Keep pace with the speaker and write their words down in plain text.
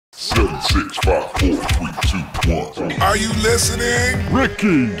7, 6, 5, 4, 3, 2, 1. Are you listening?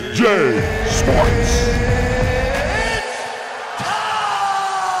 Ricky J. Sports.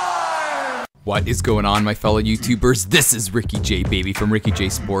 What is going on, my fellow YouTubers? This is Ricky J, baby, from Ricky J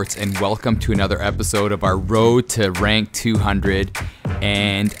Sports, and welcome to another episode of our Road to Rank 200.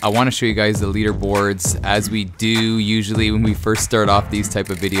 And I want to show you guys the leaderboards, as we do usually when we first start off these type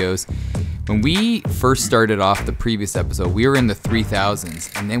of videos. When we first started off the previous episode, we were in the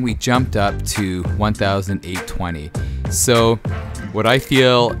 3000s, and then we jumped up to 1820. So what I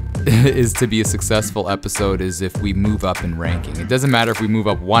feel is to be a successful episode is if we move up in ranking. It doesn't matter if we move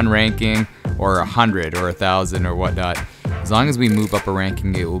up one ranking or 100 or 1,000 or whatnot. As long as we move up a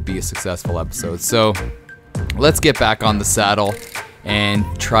ranking, it will be a successful episode. So let's get back on the saddle and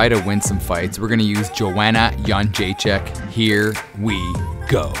try to win some fights. We're gonna use Joanna Jędrzejczyk. Here we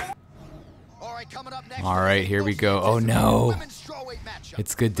go. All right, here we go. Oh no,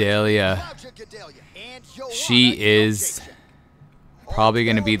 it's Gadelha. She is probably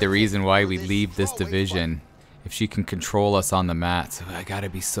going to be the reason why we leave this division, if she can control us on the mat. So I got to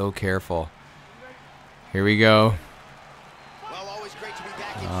be so careful. Here we go.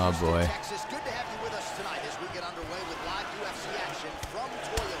 Oh boy.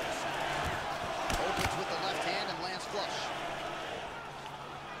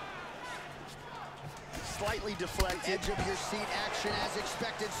 Slightly deflected. Edge of your seat action as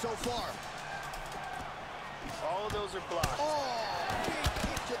expected so far. All of those are blocked. Oh, big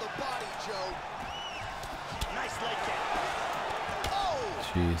kick to the body, Joe. Nice leg kick. Oh!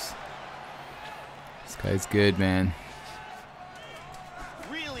 Jeez. This guy's good, man.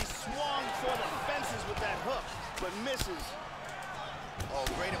 Really swung for the fences with that hook, but misses. Oh,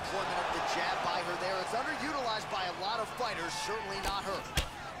 great employment of the jab by her there. It's underutilized by a lot of fighters, certainly not her.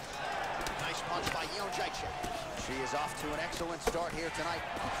 Nice punch by Jędrzejczyk. She is off to an excellent start here tonight.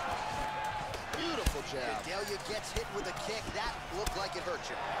 Beautiful jab. Gadelha gets hit with a kick. That looked like it hurt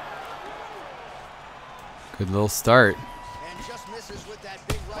you. Good little start. And just misses with that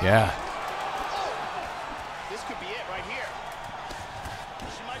big right. Yeah. Oh, this could be it right here.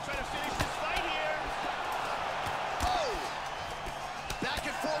 She might try to finish this fight here. Oh! Back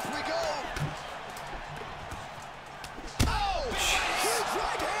and forth we go. Oh! Huge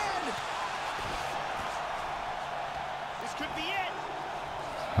right hand. This could be it.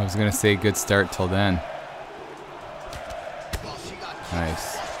 I was going to say good start till then. Well, she got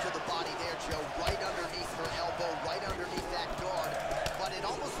Nice. to the body there, Joe, right underneath her elbow, right underneath that guard. But it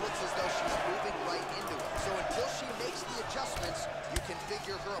almost looks as though she's moving right into it. So until she makes the adjustments, you can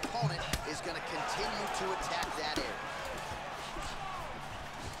figure her opponent is going to continue to attack that area.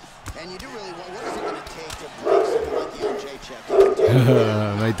 And you do really want, what is it going to take to break someone like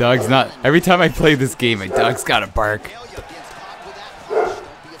Jędrzejczyk? My dog's not. Every time I play this game, my dog's got to bark. Gadelha gets caught with that punch.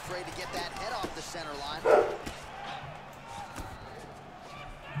 Don't be afraid to get that head off the center line.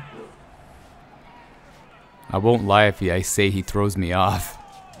 I won't lie if I say he throws me off.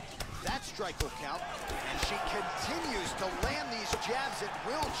 That strike will count. And she continues to land these jabs at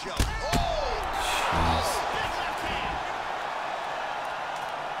will, Joe. Oh!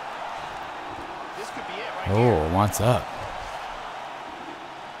 This could be it right here. Oh, what's up?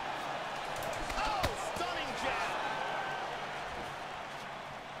 Oh, stunning jab.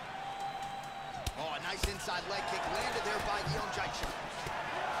 Oh, a nice inside leg kick landed there by Jędrzejczyk.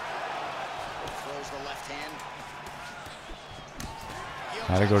 Throws the left hand.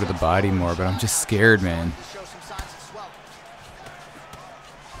 Gotta go to the body more, but I'm just scared, man. To show some signs of swelling.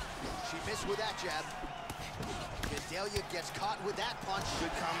 She missed with that jab. Gadelha gets caught with that punch.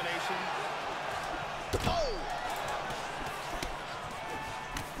 Good combination. Oh!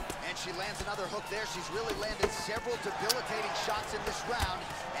 And she lands another hook there. She's really landed several debilitating shots in this round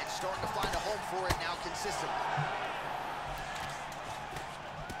and starting to find a home for it now consistently.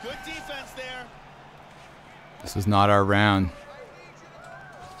 Good defense there. This was not our round.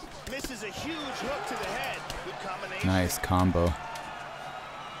 Misses a huge hook to the head. Good combination. Nice combo.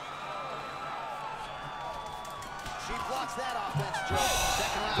 She blocks that offense, Joe.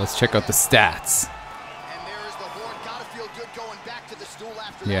 Second round. Let's check out the stats. And there is the horn. Gotta feel good going back to the stool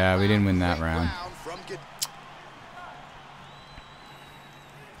after Yeah, that we didn't win round. that Great round. from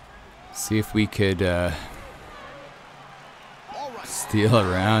See if we could All right. steal a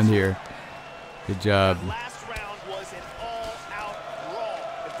round here. Good job. Last round was an all-out brawl.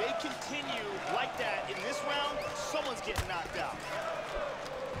 If they continue like that in this round, someone's getting knocked out.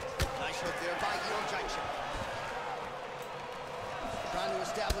 Nice hook there by Jędrzejczyk. Trying to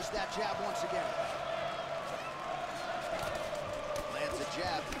establish that jab once again. Lands a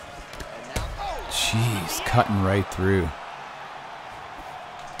jab. And now, oh! Jeez, cutting right through.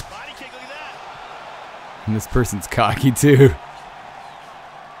 And this person's cocky too.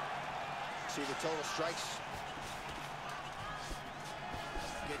 See the total strikes.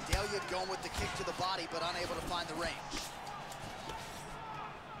 Gadelha going with the kick to the body, but unable to find the range.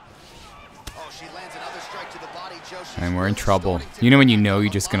 Oh, she lands another strike to the body, Joe. And we're in trouble. You know when you know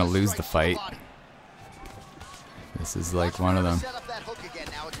you're just gonna lose the fight? This is like one of them.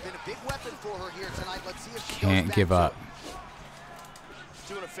 Can't give up.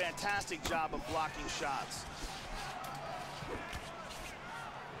 Doing a fantastic job of blocking shots.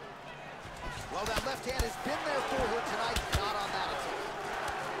 Well, that left hand has been there for her tonight, not on that attempt.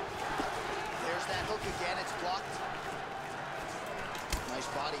 There's that hook again, it's blocked. Nice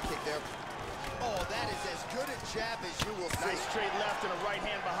body kick there. Oh, that is as good a jab as you will see. Nice straight left and a right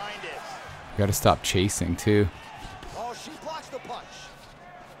hand behind it. You gotta stop chasing too. Oh, she blocks the punch.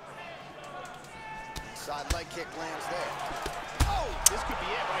 Side leg kick lands there. Oh, this could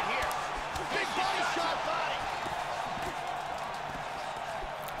be it right here. Big body shot.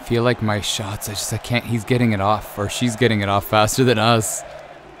 Feel like my shots, I can't, he's getting it off, or she's getting it off faster than us.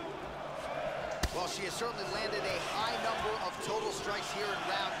 Well, she has certainly landed a high number of total strikes here in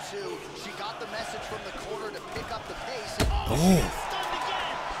round 2. She got the message from the corner to pick up the pace. Oh, stunned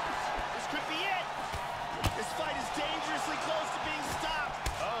again. This could be it. This fight is dangerously close to being stopped.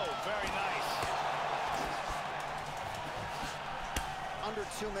 Oh, very nice. Under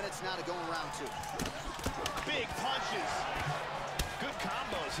 2 minutes now to go in round 2. Big punches. Good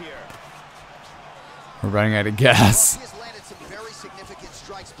combos here. We're running out of gas. She has landed some very significant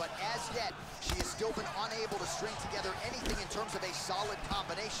strikes, but as yet, she has still been unable to string together anything in terms of a solid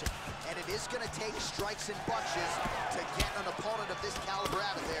combination. And it is going to take strikes and bunches to get an opponent of this caliber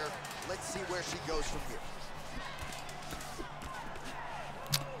out of there. Let's see where she goes from here.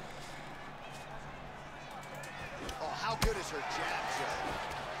 Oh, how good is her jab, Joe?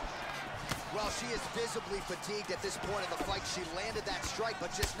 Well, she is visibly fatigued at this point in the fight. She landed that strike,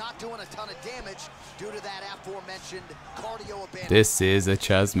 but just not doing a ton of damage due to that aforementioned cardio abandonment. This is a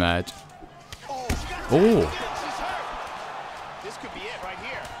chess match. Oh, Oh. She's hurt. This could be it right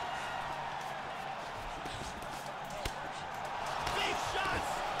here. Big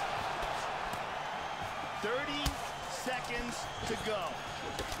shots. 30 seconds to go.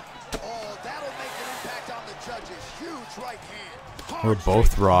 oh, that'll make an impact on the judges. Huge right hand. We're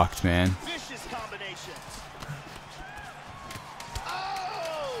both rocked, man. Vicious combinations.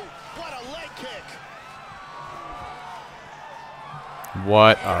 Oh, what a leg kick.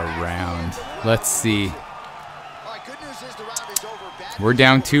 What a round. Let's see. All right, good news is the round is over. Bad We're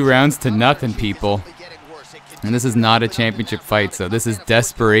down 2 rounds to nothing, people. And this is not a championship fight, so this is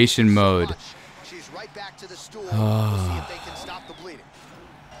desperation mode. She's right back to the stool. We'll see if they can stop the bleeding.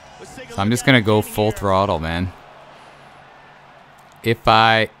 So I'm just gonna go full throttle, man. If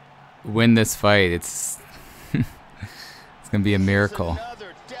I win this fight, it's it's gonna be a miracle.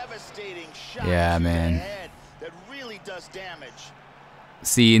 Another devastating shot Yeah, to the man. head that really does damage.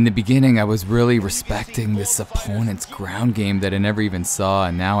 See, in the beginning, I was really respecting this opponent's ground game that I never even saw,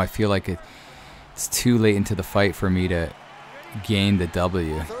 and now I feel like it's too late into the fight for me to gain the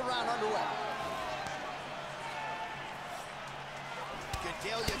W. Third round underway.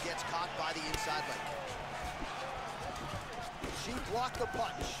 Gadelha gets caught by the inside leg. She blocked the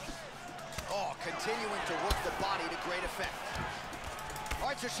punch. Oh, continuing to work the body to great effect. All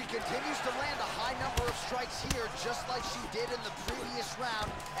right, so she continues to land a high number of strikes here, just like she did in the previous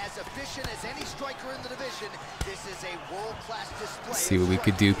round. As efficient as any striker in the division, this is a world-class display. Let's see what we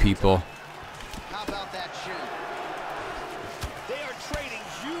could do, people. How about that chin? They are trading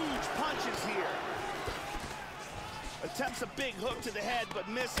huge punches here. Attempts a big hook to the head, but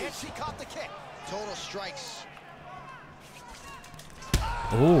misses. And she caught the kick. Total strikes.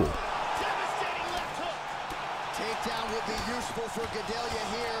 Oh, Devastating left hook. Takedown will be useful for Gadelha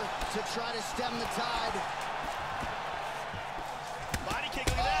here to try to stem the tide. Body kick,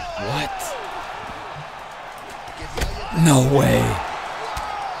 look at that. what? Gadelha. No way.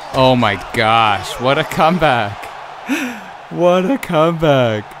 Oh my gosh, what a comeback. What a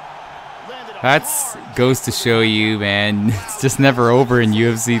comeback. Landed a That's hard goes to show you, man, it's just never over in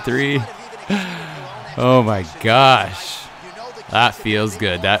UFC 3. Oh my gosh. That feels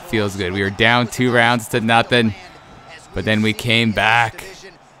good. That feels good. We were down 2 rounds to nothing, but then we came back.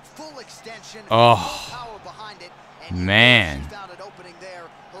 Oh, man.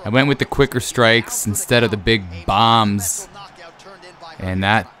 I went with the quicker strikes instead of the big bombs, and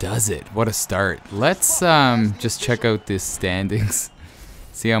that does it. What a start. Let's just check out this standings,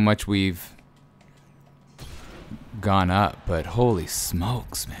 see how much we've gone up, but holy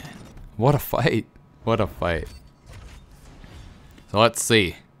smokes, man. What a fight. What a fight. So let's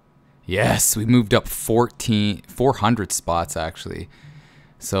see. Yes, we moved up 400 spots actually.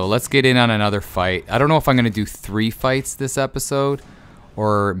 So let's get in on another fight. I don't know if I'm going to do 3 fights this episode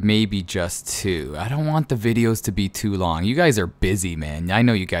or maybe just 2. I don't want the videos to be too long. You guys are busy, man. I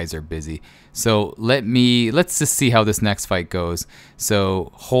know you guys are busy. So let's just see how this next fight goes.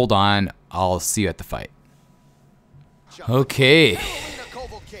 So hold on. I'll see you at the fight. Okay.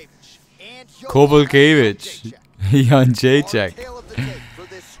 Kowalkiewicz. Jan Jacek.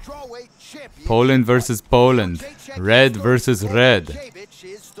 Poland versus Poland. Red versus red.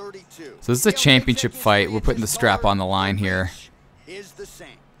 So this is a championship fight. We're putting the strap on the line here.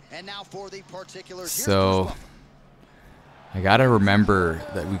 So I gotta remember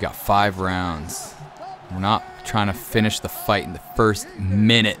that we got 5 rounds. We're not trying to finish the fight in the first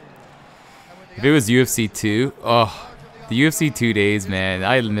minute. If it was UFC 2, oh, the UFC 2 days, man,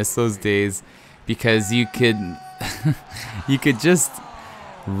 I miss those days because you could you could just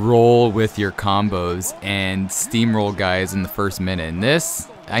roll with your combos and steamroll guys in the first minute. And this,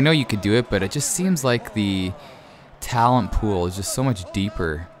 I know you could do it, but it just seems like the talent pool is just so much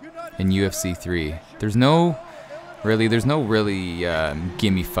deeper in UFC 3. There's no really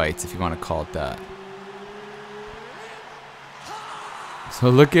gimme fights, if you want to call it that. So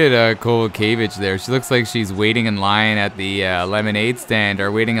look at Kowalkiewicz there. She looks like she's waiting in line at the lemonade stand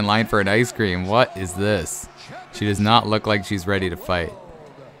or waiting in line for an ice cream. What is this? She does not look like she's ready to fight.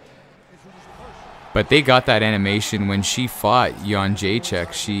 But they got that animation when she fought Jan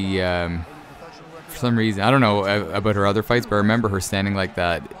Jacek. She, for some reason, I don't know about her other fights, but I remember her standing like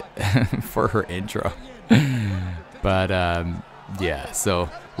that for her intro. But, yeah, so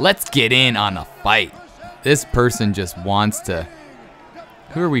let's get in on a fight. This person just wants to...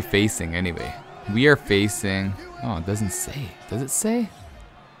 Who are we facing anyway? We are facing... Oh, it doesn't say. Does it say?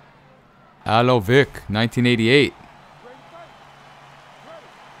 Alovic, 1988.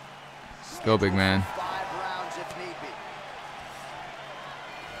 Let's go, big man.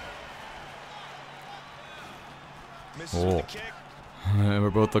 Oh. We're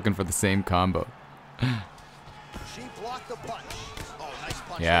both looking for the same combo.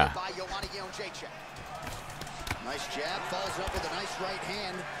 Yeah. Nice jab, follows up with a nice right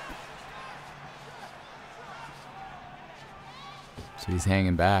hand. So he's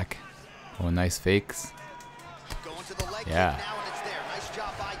hanging back. Oh, nice fakes. Going to the leg yeah. kick now, and it's there. Nice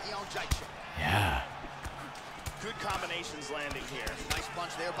job by Jan Jacek. Yeah. Good combinations landing here. Nice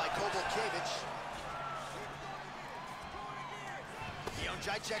punch there by Kowalkiewicz. Jan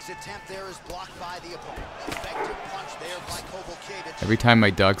Jacek's attempt there is blocked by the opponent. Effective punch there by Kowalkiewicz. Every time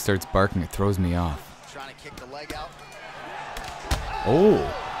my dog starts barking, it throws me off. Trying to kick the leg out. Oh. Oh, look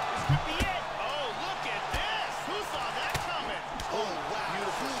at this. Who saw that coming? Oh, wow.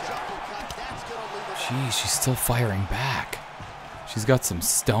 Beautiful uppercut. That's going to leave it. Geez, she's still firing back. She's got some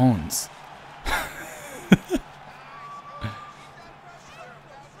stones.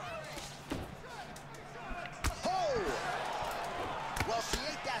 Well, she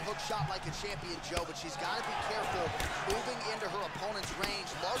ate that hook shot like a champion, Joe, but she's got to be careful moving into her opponent's range.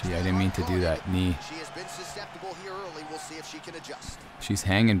 Gee, I didn't mean to do that knee. She has been susceptible here early. We'll see if she can adjust. She's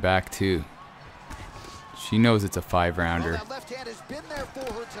hanging back too. She knows it's a 5-rounder. Well, that left hand has been there for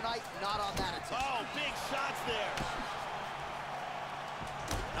her tonight, not on that attempt. Oh, big shots there.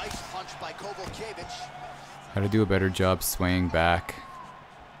 Nice punch by Kowalkiewicz. How to do a better job swaying back.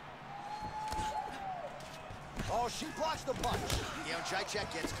 Oh, she blocks the punch. Jan Jacek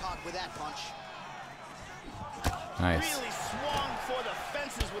gets caught with that punch. Nice. Really swung for the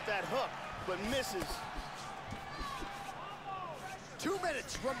fences with that hook, but misses. 2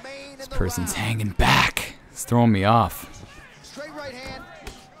 minutes remain in This the person's round. hanging back. It's throwing me off. Straight right hand,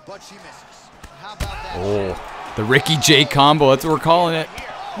 but she misses. How about that? Oh, the Ricky J combo. That's what we're calling it.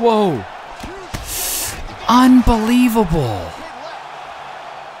 Whoa. Unbelievable.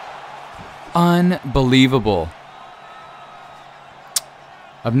 Unbelievable.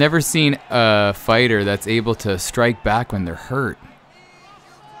 I've never seen a fighter that's able to strike back when they're hurt.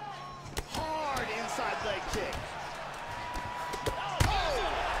 Hard inside leg kick. Oh,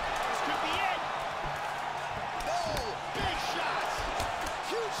 this could be it. Oh, Big shots.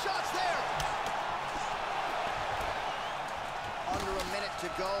 huge shots there. Under a minute to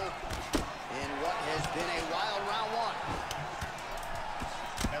go in what has been a wild round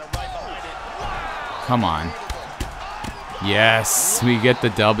 1. And a right behind it. Wow. Come on. Yes, we get the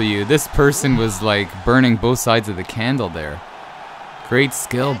W. This person was like burning both sides of the candle there. Great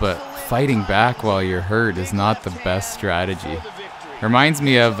skill, but fighting back while you're hurt is not the best strategy. Reminds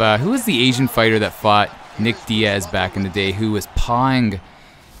me of, who was the Asian fighter that fought Nick Diaz back in the day, who was pawing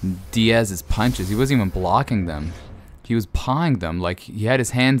Diaz's punches? He wasn't even blocking them. he was pawing them. Like, he had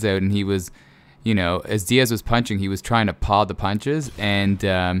his hands out and he was, you know, as Diaz was punching, he was trying to paw the punches, and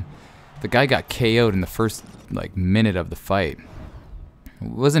the guy got KO'd in the first like minute of the fight. It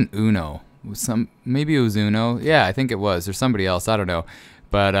wasn't Uno. It was maybe it was Uno. Yeah, I think it was, or somebody else. I don't know.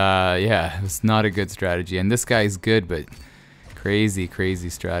 But yeah, it was not a good strategy. And this guy's good, but crazy, crazy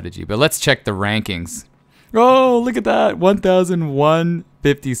strategy. But let's check the rankings. Oh, look at that,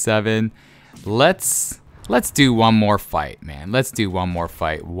 1,157. Let's do one more fight, man. Let's do one more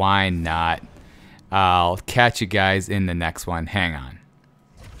fight. Why not? I'll catch you guys in the next one. Hang on.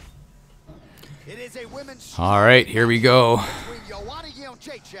 All right, here we go.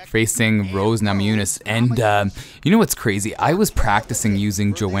 Facing Rose Namajunas. And you know what's crazy? I was practicing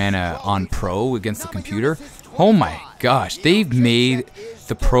using Joanna on Pro against the computer. Oh my gosh, they've made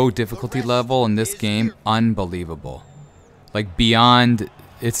the Pro difficulty level in this game unbelievable. Like, beyond,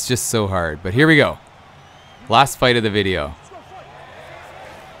 it's just so hard. But here we go. Last fight of the video.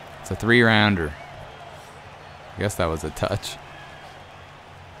 It's a 3-rounder. I guess that was a touch.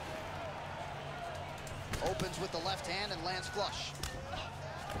 Opens with the left hand and lands flush.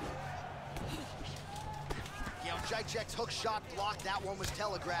 Jacek's hook shot blocked. That one was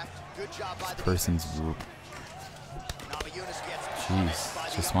telegraphed. Good job by the person's group.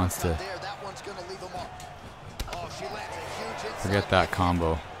 Jeez, just wants to forget that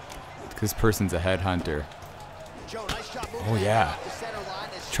combo. This person's a headhunter. Oh yeah,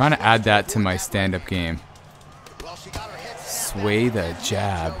 trying to add that to my stand-up game. Sway the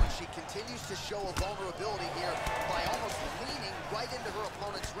jab. She continues to show a vulnerability here by almost leaning right into her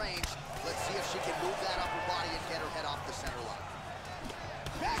opponent's range. Let's see if she can move that upper body and get her head off the center line.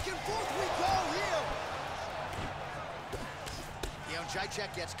 Back and forth we go here.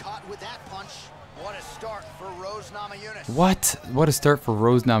 Jacek gets caught with that punch. What a start for Rose Namajunas. What a start for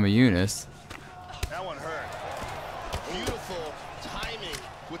Rose Namajunas. That one hurt. Beautiful timing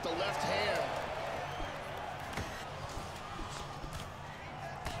with the left hand.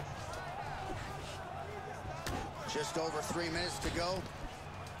 Just over 3 minutes to go.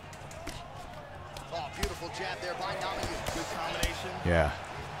 Oh, beautiful jab there by Namajunas. Good combination. Yeah.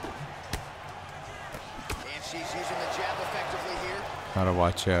 And she's using the jab effectively here. Gotta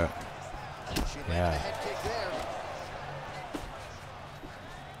watch out. She landed Yeah. a head kick there.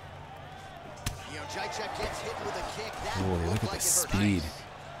 Jacek gets hit with a kick. That Boy, look looked at like the it hurt. speed.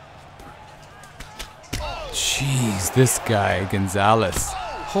 Jeez, this guy, Gonzalez.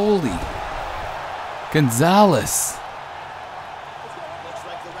 Holy. Gonzalez.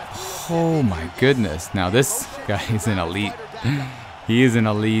 Oh my goodness. Now this guy is an elite. He is an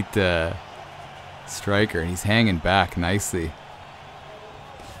elite striker, and he's hanging back nicely.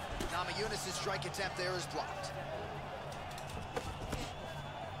 Namajunas' strike attempt there is blocked.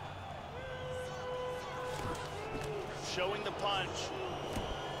 Showing the punch.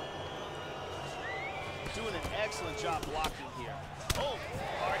 Doing an excellent job blocking here. Oh,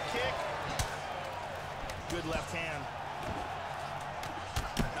 hard kick. Good left hand.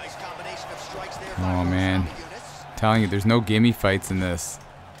 Nice combination of strikes there. Oh man. I'm telling you, there's no gimme fights in this.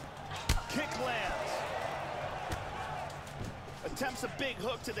 Kick lands. Attempts a big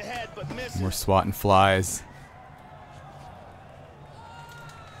hook to the head, but misses. We're swatting flies.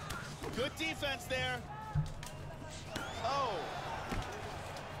 Good defense there. Oh.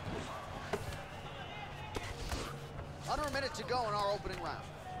 Under a minute to go in our opening round.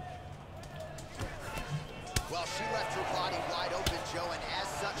 Well, she left her body wide open, Joe, and as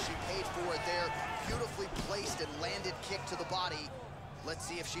such, she paid for it there. Beautifully placed and landed kick to the body. Let's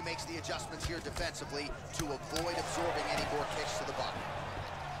see if she makes the adjustments here defensively to avoid absorbing any more kicks to the body.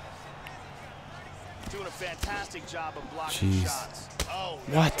 Doing a fantastic job of blocking Jeez. shots. Oh,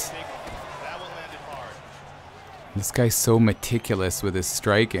 What? that one landed hard. This guy's so meticulous with his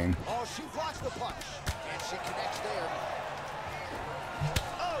striking. Oh, she blocks the punch, and she connects there.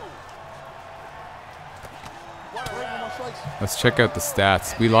 Oh. What a round. Let's check out the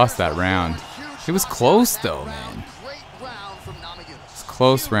stats. We lost that round. It was close though, man. Great round from Namajunas. It's a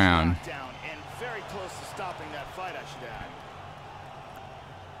close round. Knockdown and very close to stopping that fight, I should add.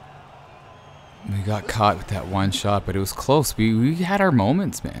 We got caught with that one shot, but it was close. We had our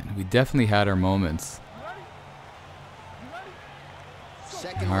moments, man. We definitely had our moments.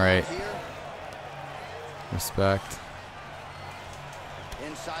 Second All right. round here. Respect.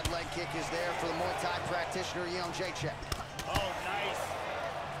 Inside leg kick is there for the Muay Thai practitioner, Jacek. Oh, nice.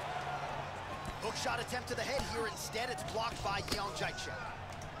 Hook shot attempt to the head here. Instead, it's blocked by Jacek.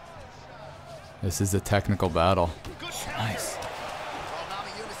 This is a technical battle. Good Nice. Well,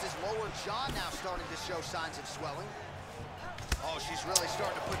 Namajunas' lower jaw now starting to show signs of swelling. Oh, she's really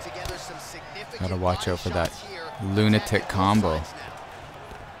starting to put together some significant Gotta watch body out for that shots here. lunatic Attacking both combo. sides now.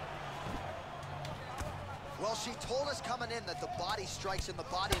 Well, she told us coming in that the body strikes and the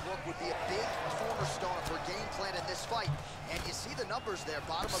body work would be a big cornerstone of her game plan in this fight. And you see the numbers there,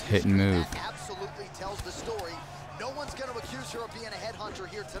 bottom of the Hit and screen, move. that absolutely tells the story. No one's going to accuse her of being a headhunter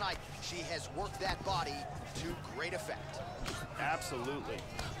here tonight. She has worked that body to great effect. Absolutely.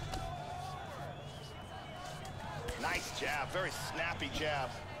 Nice jab, very snappy jab.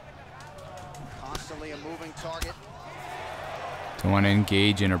 Constantly a moving target. Don't want to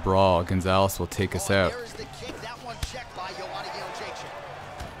engage in a brawl. Gonzalez will take us out. There's the kick. That one checked by Joanna Jędrzejczyk.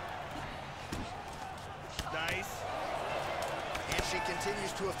 Nice. And she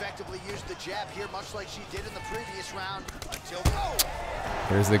continues to effectively use the jab here, much like she did in the previous round. Until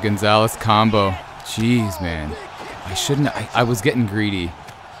There's the Gonzalez combo. Jeez, man. I shouldn't. I was getting greedy.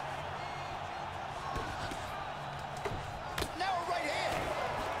 now a right hand.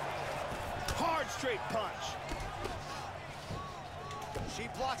 Hard straight punch. She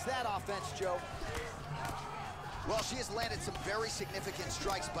blocks that offense, Joe. Well, she has landed some very significant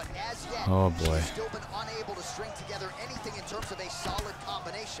strikes, but as yet, Oh, boy. she's still been unable to string together anything in terms of a solid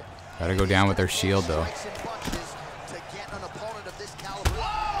combination. Gotta go down with her shield, though. Strikes and punches to get an opponent of this caliber.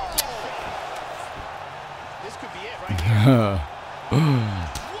 This could be it right here.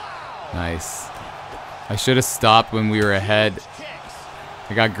 Nice. I should have stopped when we were ahead. Kicks.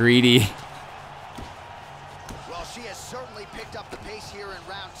 I got greedy. Well, she has certainly picked up the pace here in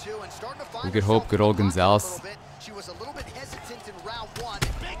round 2 and starting to find We could hope herself good old in the pocket a Gonzalez. little bit. She was a little bit hesitant in round 1.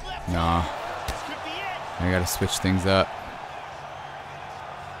 Big left. Nah. This could be it. I gotta switch things up.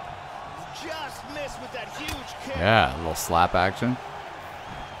 Just missed with that huge kick. Yeah, a little slap action.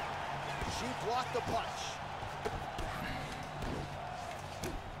 She blocked the punch.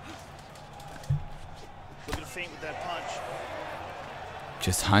 Looking to feint with that punch.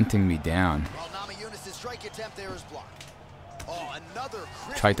 Just hunting me down. Well, Namajunas' strike attempt there is blocked. Oh, another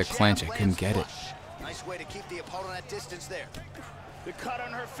crisp Tried to jab clinch, I couldn't lands get it. flush. Nice way to keep the opponent at distance there. The cut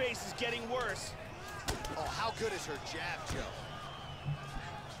on her face is getting worse. Oh, how good is her jab, Joe?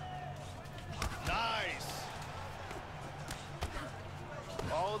 Nice.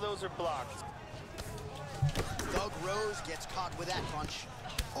 All of those are blocked. Doug Rose gets caught with that punch.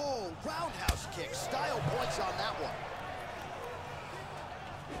 Oh, roundhouse kick. Style points on that one.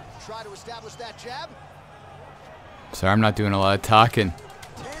 Try to establish that jab. Sorry, I'm not doing a lot of talking.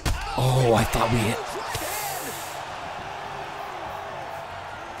 Oh, I thought we hit.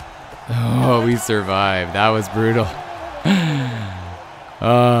 Oh, we survived. That was brutal.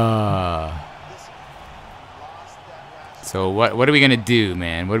 So what are we gonna do,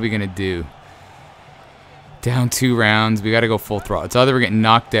 man? What are we gonna do? Down 2 rounds. We gotta go full throttle. It's either we're getting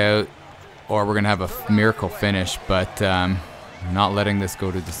knocked out or we're gonna have a miracle finish, but not letting this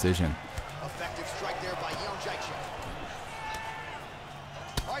go to decision. Effective strike there by Jędrzejczyk.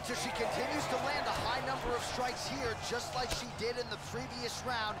 All right, so she continues to land a high number of strikes here, just like she did in the previous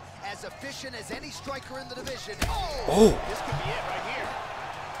round. As efficient as any striker in the division. Oh! This could be it right here.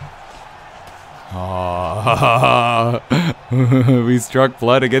 Oh, we struck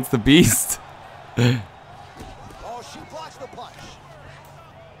blood against the beast. Oh, she blocks the punch.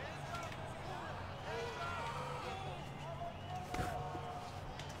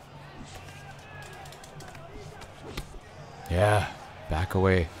 Yeah, back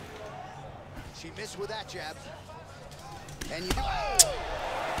away. She missed with that jab. And you... Oh!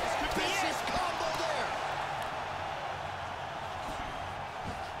 This could be his combo there.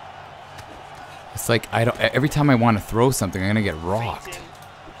 It's like I don't. Every time I want to throw something, I'm gonna get rocked. Feinting.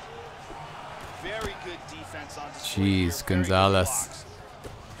 Very good defense on display here. Jeez, Very good Gonzalez. blocks. This is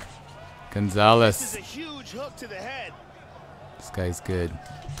Gonzalez. a huge hook to the head. This guy's good.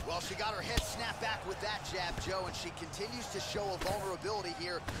 Well, she got her head snapped back with that jab, Joe, and she continues to show a vulnerability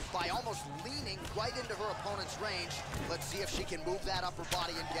here by almost leaning right into her opponent's range. Let's see if she can move that upper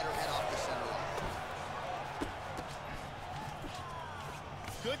body and get her head off the center line.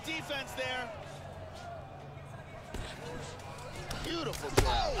 Good defense there. Beautiful jab.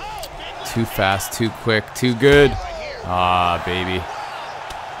 Oh, big left. Too fast, too quick, too good. Right here. Ah, baby.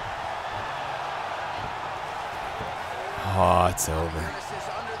 Oh, it's over. This is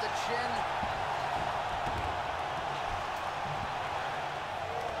under the chin.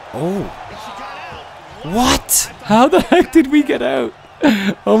 Oh, And she got out. what? How the heck did we get out?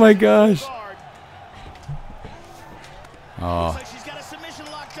 Oh my gosh. Guard. Oh, Looks like she's got a submission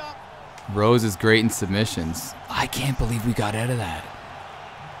locked up. Rose is great in submissions. I can't believe we got out of that.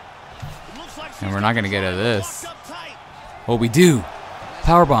 It looks like she's And we're got not gonna the get out of triangle this. locked up tight. Oh, we do.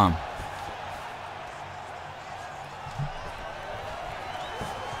 Powerbomb.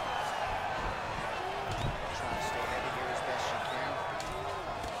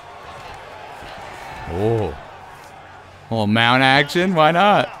 Oh. A little mount action? Why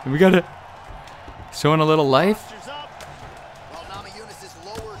not? We gotta... Showing a little life? Well, Namajunas'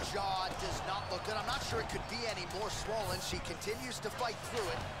 lower jaw does not look good. I'm not sure it could be any more swollen. She continues to fight through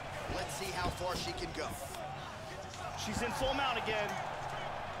it. Let's see how far she can go. She's in full mount again.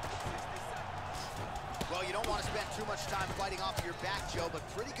 Well, you don't want to spend too much time fighting off your back, Joe, but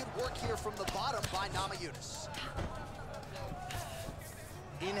pretty good work here from the bottom by Namajunas.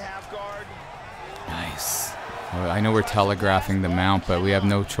 In half guard. Nice. Well, I know we're telegraphing the mount, but we have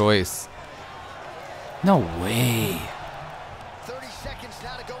no choice. No way. 30 seconds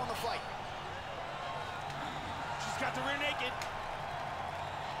now to go in the fight. She's got the rear naked.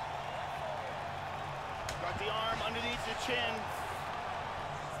 Got the arm underneath the chin.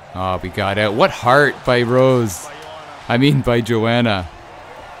 Oh, we got out. What heart by Rose. I mean by Joanna.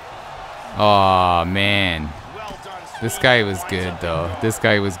 Oh, man. Well done. This guy was good, though. This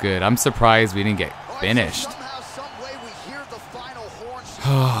guy was good. I'm surprised we didn't get finished. Somehow, some way, we hear the final horn.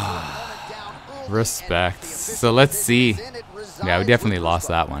 Respect. So let's see. Yeah, we definitely lost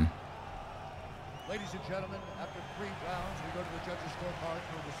that one. Ladies and gentlemen, after 3 rounds, we go to the judges' scorecard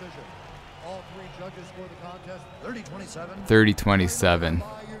for a decision. All 3 judges score the contest 30-27. 30-27.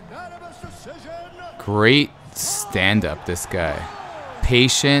 By unanimous decision. Great stand-up, this guy.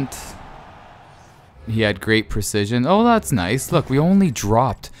 Patient. He had great precision. Oh, that's nice. Look, we only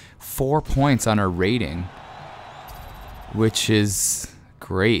dropped 4 points on our rating, which is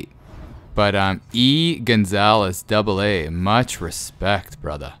great. But E. Gonzalez, AA, much respect,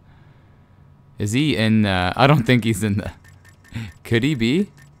 brother. Is he in? I don't think he's in the. Could he be?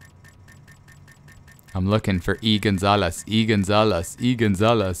 I'm looking for E. Gonzalez, E. Gonzalez, E.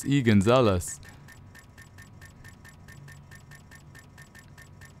 Gonzalez, E. Gonzalez.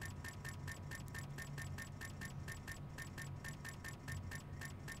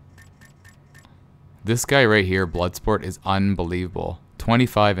 This guy right here, Bloodsport, is unbelievable.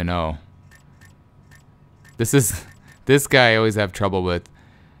 25-0. This guy I always have trouble with.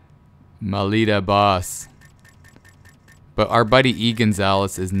 Malita Boss. But our buddy E.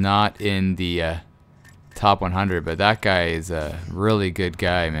 Gonzalez is not in the top 100, but that guy is a really good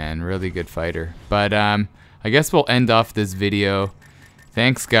guy, man. Really good fighter. But I guess we'll end off this video.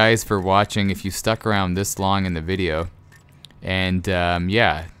 Thanks, guys, for watching if you stuck around this long in the video. And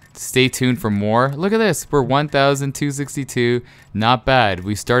yeah, stay tuned for more. Look at this. We're 1,262. Not bad.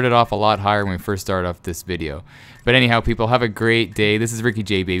 We started off a lot higher when we first started off this video. But anyhow, people, have a great day. This is Ricky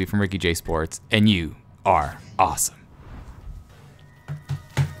J, baby, from Ricky J Sports, and you are awesome.